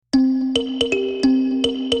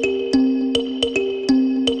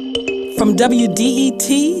From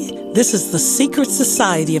WDET, this is the Secret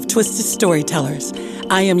Society of Twisted Storytellers.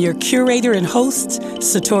 I am your curator and host,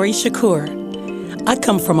 Satori Shakur. I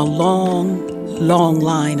come from a long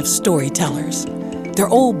line of storytellers. They're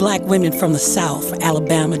old black women from the South,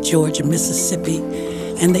 Alabama, Georgia, Mississippi,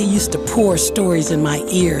 and they used to pour stories in my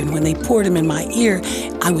ear, and when they poured them in my ear,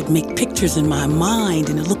 I would make pictures in my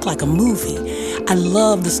mind, and it looked like a movie. I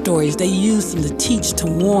love the stories. They used them to teach, to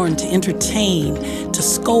warn, to entertain, to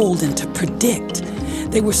scold, and to predict.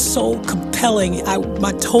 They were so compelling.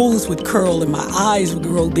 My toes would curl and my eyes would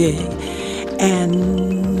grow big.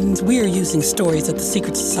 And we are using stories at the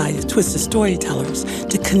Secret Society of Twisted Storytellers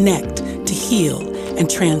to connect, to heal, and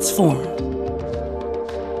transform.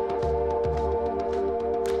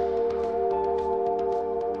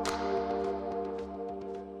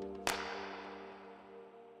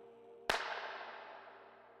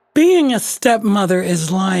 Being a stepmother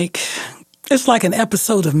is like an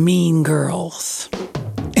episode of Mean Girls.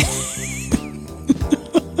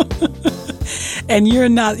 And you're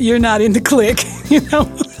not in the clique, you know.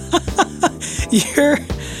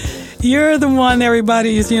 You're the one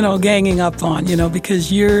everybody's, ganging up on,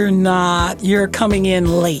 because you're coming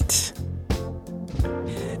in late.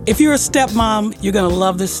 If you're a stepmom, you're going to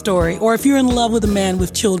love this story. Or if you're in love with a man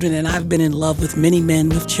with children, and I've been in love with many men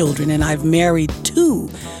with children, and I've married 2.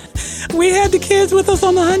 We had the kids with us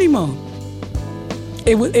on the honeymoon.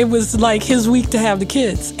 It was like his week to have the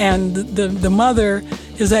kids. And the mother,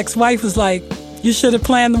 his ex-wife, was like, you should have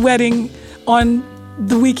planned the wedding on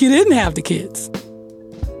the week you didn't have the kids.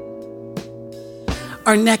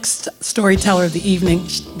 Our next storyteller of the evening,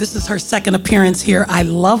 this is her second appearance here. I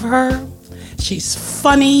love her. She's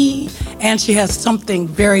funny, and she has something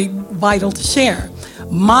very vital to share.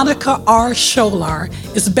 Monica Sholar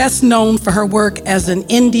is best known for her work as an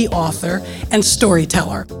indie author and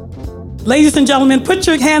storyteller. Ladies and gentlemen, put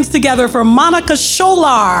your hands together for Monica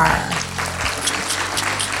Sholar.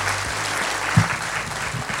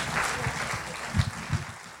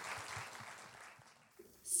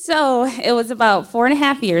 So it was about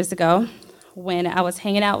 4.5 years ago when I was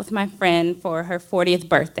hanging out with my friend for her 40th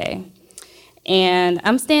birthday. And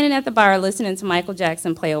I'm standing at the bar listening to Michael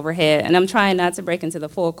Jackson play overhead, and I'm trying not to break into the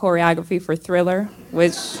full choreography for Thriller,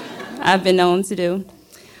 which I've been known to do.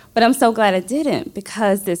 But I'm so glad I didn't,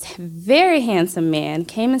 because this very handsome man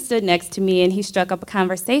came and stood next to me, and he struck up a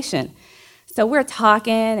conversation. So we're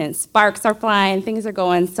talking, and sparks are flying, things are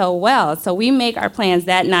going so well. So we make our plans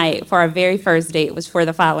that night for our very first date, which was for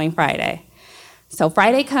the following Friday. So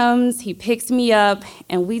Friday comes, he picks me up,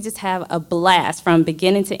 and we just have a blast from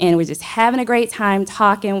beginning to end. We're just having a great time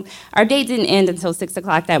talking. Our date didn't end until 6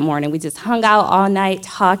 o'clock that morning. We just hung out all night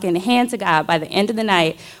talking. Hand to God, by the end of the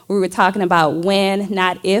night, we were talking about when,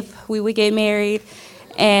 not if, we would get married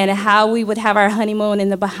and how we would have our honeymoon in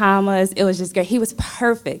the Bahamas. It was just great. He was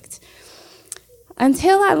perfect.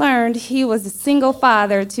 Until I learned he was a single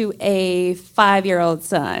father to a 5-year-old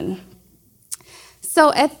son.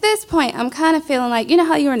 So at this point, I'm kind of feeling like, you know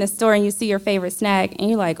how you're in the store and you see your favorite snack, and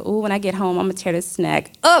you're like, ooh, when I get home, I'm going to tear this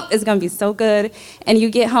snack up. It's going to be so good. And you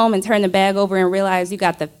get home and turn the bag over and realize you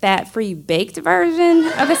got the fat-free baked version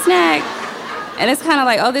of the snack. And it's kind of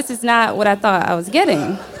like, oh, this is not what I thought I was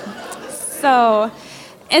getting. So,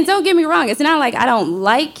 and don't get me wrong, it's not like I don't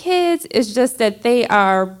like kids. It's just that they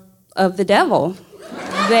are of the devil.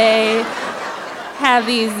 They have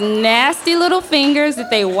these nasty little fingers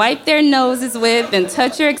that they wipe their noses with and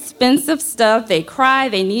touch your expensive stuff. They cry,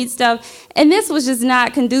 they need stuff. And this was just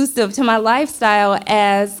not conducive to my lifestyle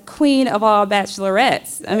as queen of all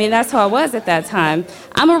bachelorettes. I mean, that's who I was at that time.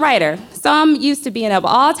 I'm a writer, so I'm used to being up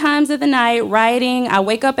all times of the night writing. I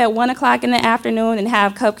wake up at 1 o'clock in the afternoon and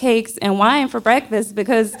have cupcakes and wine for breakfast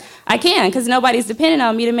because I can, because nobody's depending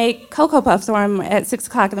on me to make Cocoa Puffs for them at 6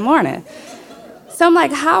 o'clock in the morning. So I'm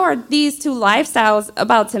like, how are these two lifestyles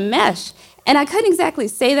about to mesh? And I couldn't exactly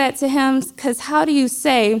say that to him, because how do you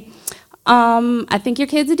say, I think your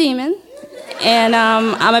kid's a demon, and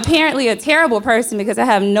I'm apparently a terrible person because I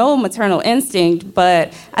have no maternal instinct,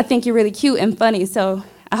 but I think you're really cute and funny, so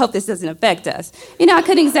I hope this doesn't affect us. I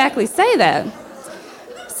couldn't exactly say that.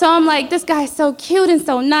 So I'm like, this guy's so cute and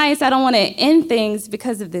so nice. I don't want to end things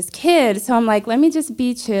because of this kid. So I'm like, let me just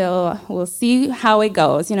be chill. We'll see how it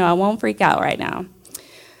goes. I won't freak out right now.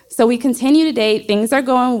 So we continue to date. Things are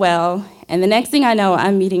going well. And the next thing I know,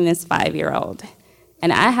 I'm meeting this 5-year-old.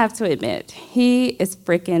 And I have to admit, he is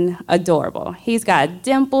freaking adorable. He's got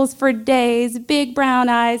dimples for days, big brown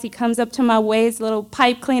eyes. He comes up to my waist, little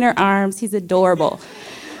pipe cleaner arms. He's adorable.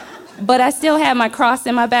 But I still had my cross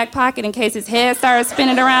in my back pocket in case his head started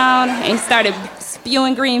spinning around and he started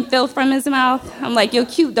spewing green filth from his mouth. I'm like, you're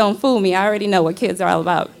cute, don't fool me. I already know what kids are all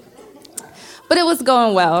about. But it was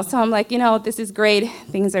going well. So I'm like, this is great.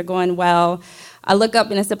 Things are going well. I look up,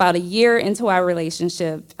 and it's about a year into our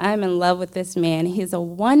relationship. I'm in love with this man. He's a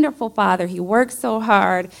wonderful father. He works so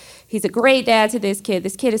hard. He's a great dad to this kid.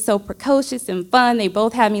 This kid is so precocious and fun. They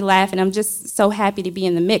both have me laughing. I'm just so happy to be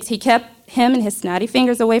in the mix. He kept him and his snotty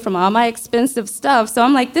fingers away from all my expensive stuff. So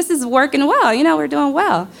I'm like, this is working well. We're doing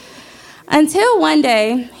well. Until one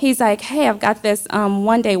day, he's like, hey, I've got this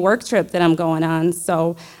one-day work trip that I'm going on.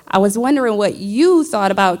 So I was wondering what you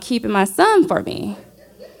thought about keeping my son for me.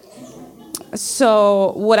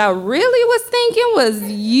 So what I really was thinking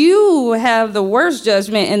was, you have the worst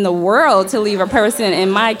judgment in the world to leave a person in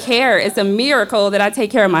my care. It's a miracle that I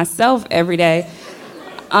take care of myself every day.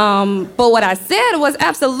 But what I said was,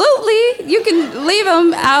 absolutely, you can leave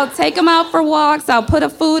him. I'll take him out for walks. I'll put a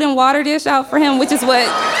food and water dish out for him, which is what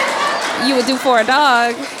you would do for a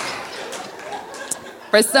dog.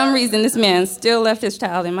 For some reason, this man still left his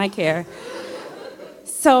child in my care.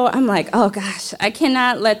 So I'm like, oh gosh, I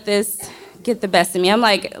cannot let this get the best of me. I'm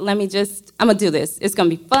like, I'm going to do this. It's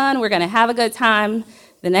going to be fun. We're going to have a good time.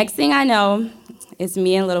 The next thing I know, it's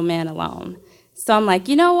me and little man alone. So I'm like,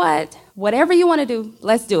 you know what? Whatever you want to do,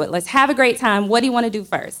 let's do it. Let's have a great time. What do you want to do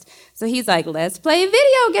first? So he's like, let's play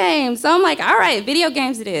video games. So I'm like, all right, video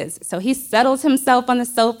games it is. So he settles himself on the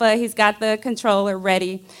sofa. He's got the controller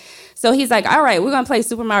ready. So he's like, all right, we're going to play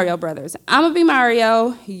Super Mario Brothers. I'm going to be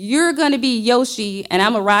Mario, you're going to be Yoshi, and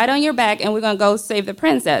I'm going to ride on your back, and we're going to go save the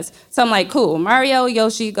princess. So I'm like, cool, Mario,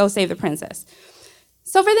 Yoshi, go save the princess.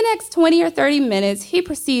 So for the next 20 or 30 minutes, he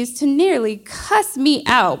proceeds to nearly cuss me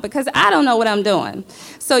out because I don't know what I'm doing.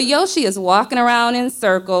 So Yoshi is walking around in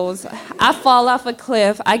circles. I fall off a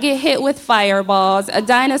cliff. I get hit with fireballs. A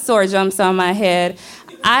dinosaur jumps on my head.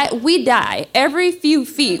 We die. Every few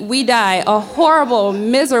feet, we die a horrible,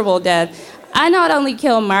 miserable death. I not only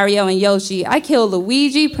kill Mario and Yoshi, I kill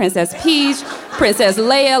Luigi, Princess Peach, Princess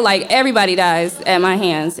Leia, like everybody dies at my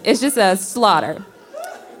hands. It's just a slaughter.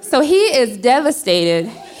 So he is devastated.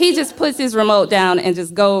 He just puts his remote down and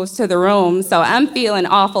just goes to the room. So I'm feeling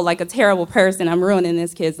awful, like a terrible person. I'm ruining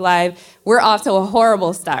this kid's life. We're off to a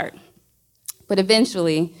horrible start. But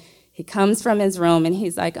eventually, he comes from his room and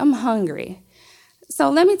he's like, I'm hungry. So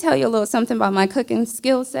let me tell you a little something about my cooking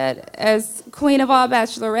skill set. As queen of all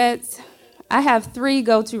bachelorettes, I have 3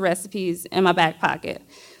 go-to recipes in my back pocket.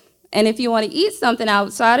 And if you want to eat something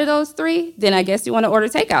outside of those 3, then I guess you want to order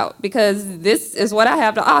takeout because this is what I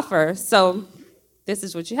have to offer. So this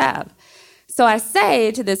is what you have. So I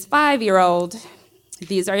say to this 5-year-old,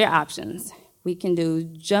 these are your options. We can do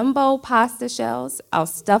jumbo pasta shells. I'll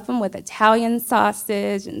stuff them with Italian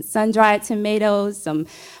sausage and sun-dried tomatoes, some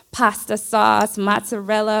pasta sauce,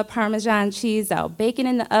 mozzarella, Parmesan cheese. I'll bake it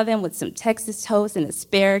in the oven with some Texas toast and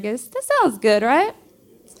asparagus. That sounds good, right?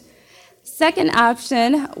 Second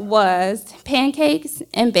option was pancakes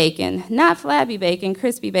and bacon. Not flabby bacon,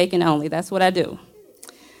 crispy bacon only. That's what I do.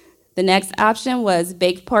 The next option was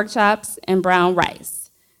baked pork chops and brown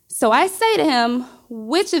rice. So I say to him,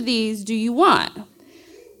 which of these do you want?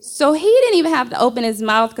 So he didn't even have to open his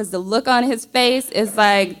mouth because the look on his face is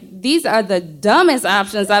like, these are the dumbest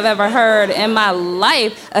options I've ever heard in my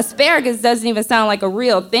life. Asparagus doesn't even sound like a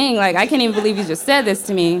real thing. Like, I can't even believe you just said this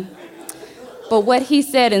to me. But what he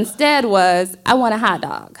said instead was, I want a hot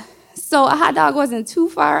dog. So a hot dog wasn't too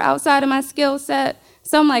far outside of my skill set.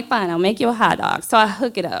 So I'm like, fine, I'll make you a hot dog. So I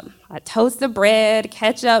hook it up. I toast the bread,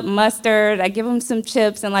 ketchup, mustard. I give him some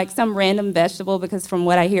chips and like some random vegetable because from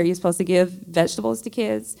what I hear, you're supposed to give vegetables to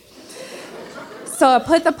kids. So I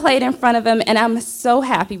put the plate in front of him, and I'm so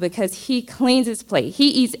happy because he cleans his plate. He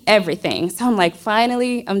eats everything. So I'm like,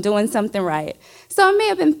 finally, I'm doing something right. So I may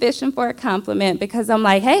have been fishing for a compliment because I'm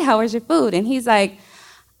like, hey, how was your food? And he's like,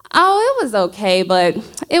 oh, it was okay, but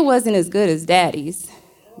it wasn't as good as Daddy's.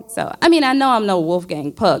 So, I mean, I know I'm no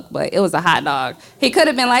Wolfgang Puck, but it was a hot dog. He could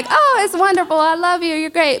have been like, oh, it's wonderful, I love you, you're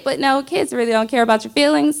great. But no, kids really don't care about your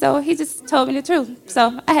feelings, so he just told me the truth.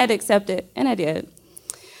 So I had to accept it, and I did.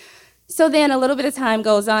 So then a little bit of time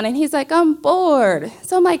goes on, and he's like, I'm bored.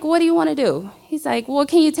 So I'm like, what do you want to do? He's like, well,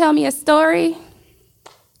 can you tell me a story?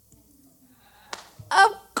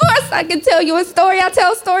 Of course I can tell you a story. I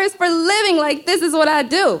tell stories for a living. Like, this is what I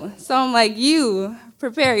do. So I'm like, you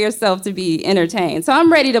prepare yourself to be entertained. So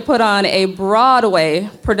I'm ready to put on a Broadway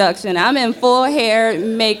production. I'm in full hair,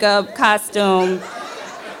 makeup, costume.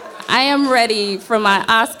 I am ready for my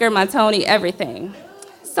Oscar, my Tony, everything.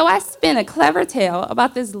 So I spin a clever tale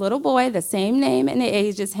about this little boy, the same name and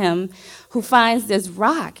age as him, who finds this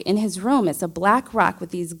rock in his room. It's a black rock with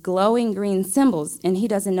these glowing green symbols, and he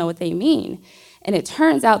doesn't know what they mean. And it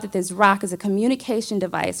turns out that this rock is a communication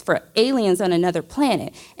device for aliens on another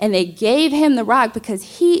planet. And they gave him the rock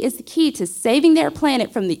because he is the key to saving their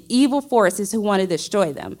planet from the evil forces who want to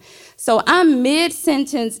destroy them. So I'm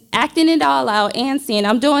mid-sentence, acting it all out and seeing,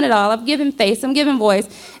 I'm doing it all. I'm giving face, I'm giving voice.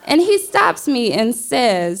 And he stops me and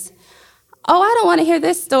says, "Oh, I don't want to hear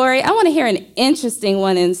this story. I want to hear an interesting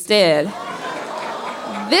one instead.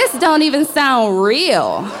 This don't even sound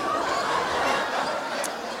real."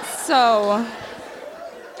 So,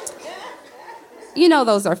 you know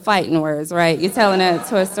those are fighting words, right? You're telling that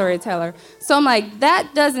to a storyteller. So I'm like,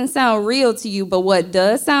 that doesn't sound real to you, but what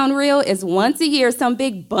does sound real is once a year, some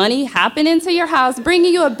big bunny hopping into your house,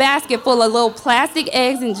 bringing you a basket full of little plastic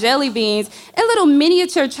eggs and jelly beans and little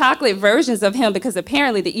miniature chocolate versions of him, because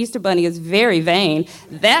apparently the Easter Bunny is very vain.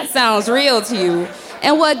 That sounds real to you.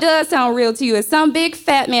 And what does sound real to you is some big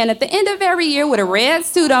fat man at the end of every year with a red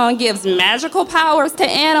suit on gives magical powers to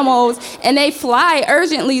animals, and they fly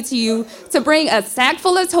urgently to you to bring a sack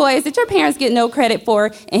full of toys that your parents get no credit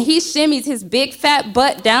for, and he shimmies his big fat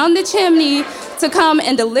butt down the chimney to come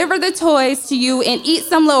and deliver the toys to you and eat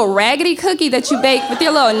some little raggedy cookie that you bake with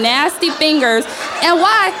your little nasty fingers. And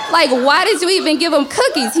why did you even give him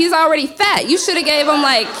cookies? He's already fat. You should have gave him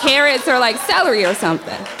like carrots or like celery or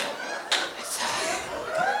something.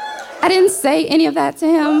 I didn't say any of that to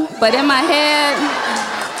him, but in my head,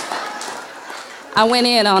 I went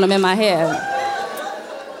in on him in my head.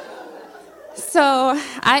 So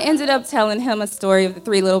I ended up telling him a story of the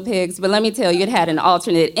Three Little Pigs, but let me tell you, it had an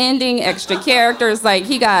alternate ending, extra characters, like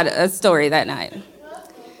he got a story that night.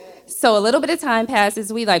 So a little bit of time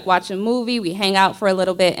passes, we like watch a movie, we hang out for a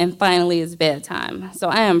little bit, and finally it's bedtime. So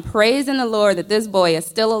I am praising the Lord that this boy is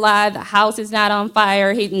still alive, the house is not on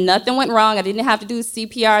fire, nothing went wrong, I didn't have to do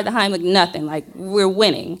CPR, the Heimlich, nothing, like we're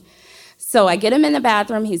winning. So I get him in the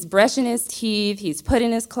bathroom, he's brushing his teeth, he's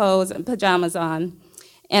putting his clothes and pajamas on,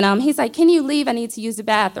 and he's like, "Can you leave? I need to use the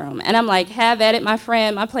bathroom." And I'm like, "Have at it, my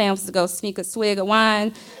friend, my plan was to go sneak a swig of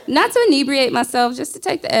wine, not to inebriate myself, just to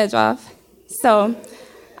take the edge off." So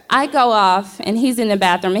I go off, and he's in the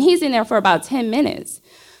bathroom, and he's in there for about 10 minutes.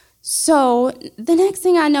 So the next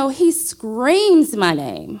thing I know, he screams my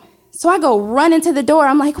name. So I go run into the door.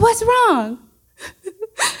 I'm like, "What's wrong?"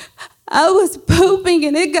 "I was pooping,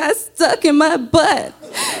 and it got stuck in my butt.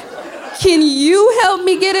 Can you help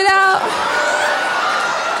me get it out?"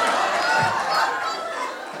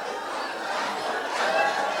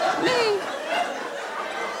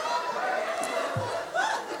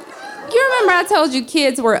 You remember I told you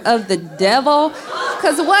kids were of the devil?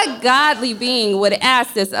 Because what godly being would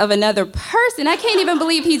ask this of another person? I can't even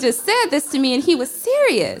believe he just said this to me and he was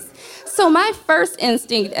serious. So my first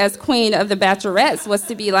instinct as queen of the bachelorettes was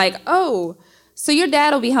to be like, "Oh, so your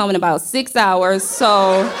dad will be home in about 6 hours,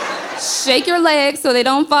 so shake your legs so they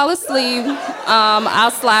don't fall asleep.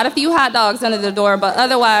 I'll slide a few hot dogs under the door, but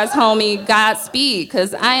otherwise, homie, Godspeed,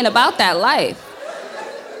 because I ain't about that life."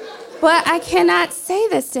 But I cannot say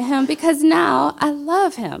this to him because now I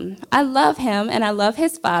love him. I love him and I love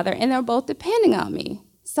his father, and they're both depending on me.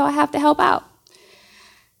 So I have to help out.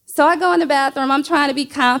 So I go in the bathroom, I'm trying to be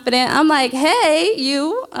confident. I'm like, "Hey,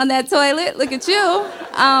 you on that toilet, look at you."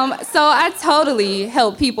 So I totally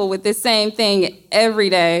help people with this same thing every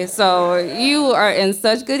day. So you are in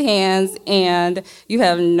such good hands and you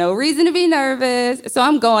have no reason to be nervous. So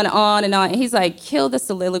I'm going on. And he's like, "Kill the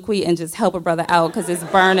soliloquy and just help a brother out because it's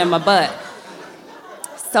burning my butt."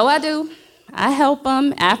 So I do. I help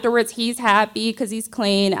him. Afterwards, he's happy because he's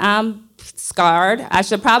clean. I'm scarred. I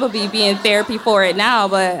should probably be in therapy for it now,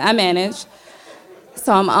 but I managed.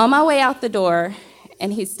 So I'm on my way out the door,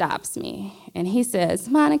 and he stops me, and he says,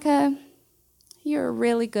 "Monica, you're a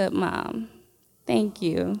really good mom. Thank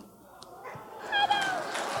you."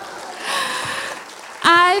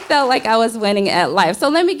 I felt like I was winning at life. So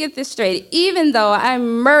let me get this straight. Even though I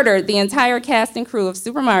murdered the entire cast and crew of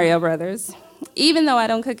Super Mario Brothers, even though I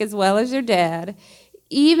don't cook as well as your dad,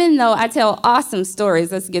 even though I tell awesome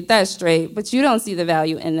stories, let's get that straight, but you don't see the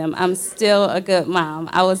value in them, I'm still a good mom.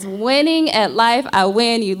 I was winning at life. I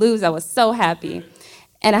win, you lose. I was so happy.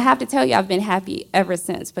 And I have to tell you, I've been happy ever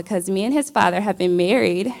since because me and his father have been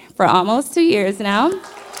married for almost 2 years now.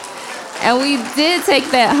 And we did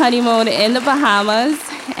take that honeymoon in the Bahamas.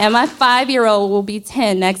 And my 5-year-old will be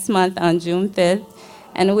 10 next month on June 5th.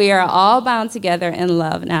 And we are all bound together in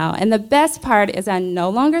love now. And the best part is I no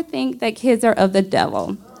longer think that kids are of the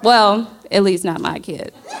devil. Well, at least not my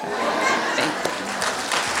kid.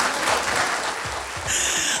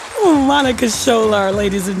 Monica Sholar,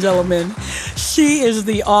 ladies and gentlemen. She is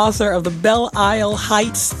the author of the Belle Isle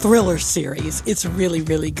Heights thriller series. It's really,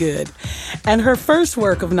 really good. And her first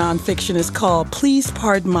work of nonfiction is called Please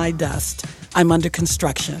Pardon My Dust, I'm under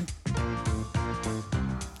construction.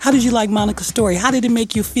 How did you like Monica's story? How did it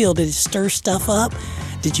make you feel? Did it stir stuff up?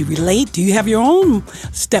 Did you relate? Do you have your own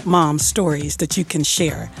stepmom stories that you can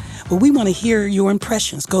share? Well, we want to hear your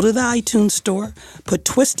impressions. Go to the iTunes store, put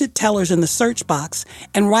Twisted Tellers in the search box,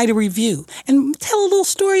 and write a review. And tell a little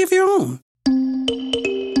story of your own.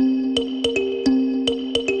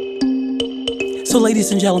 So,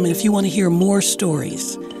 ladies and gentlemen, if you want to hear more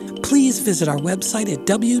stories, please visit our website at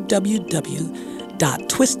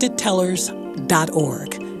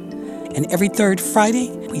www.twistedtellers.org. And every third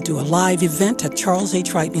Friday, we do a live event at Charles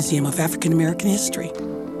H. Wright Museum of African American History.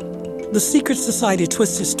 The Secret Society of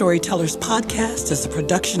Twisted Storytellers podcast is a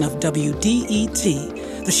production of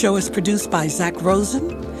WDET. The show is produced by Zach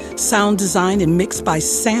Rosen, sound designed and mixed by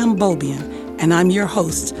Sam Bobian, and I'm your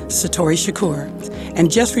host, Satori Shakur.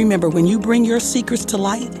 And just remember, when you bring your secrets to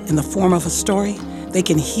light in the form of a story, they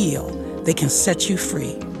can heal, they can set you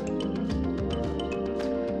free.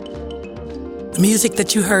 The music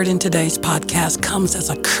that you heard in today's podcast comes as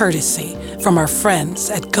a courtesy from our friends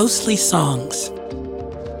at Ghostly Songs.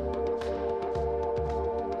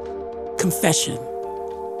 Confession.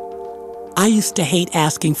 I used to hate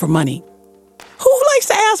asking for money. Who likes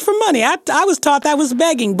to ask for money? I was taught that was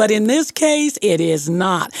begging, but in this case, it is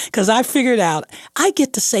not. Because I figured out I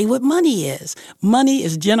get to say what money is. Money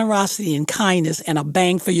is generosity and kindness and a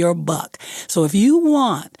bang for your buck. So if you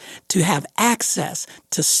want to have access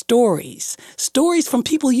to stories from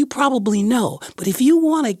people you probably know, but if you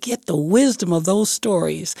want to get the wisdom of those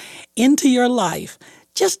stories into your life,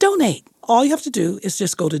 just donate. All you have to do is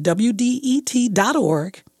just go to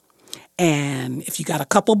WDET.org. And if you got a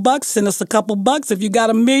couple bucks, send us a couple bucks. If you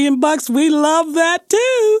got $1 million, we love that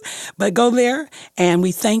too. But go there and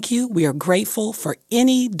we thank you. We are grateful for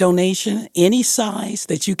any donation, any size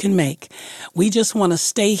that you can make. We just want to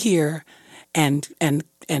stay here and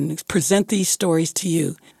present these stories to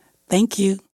you. Thank you.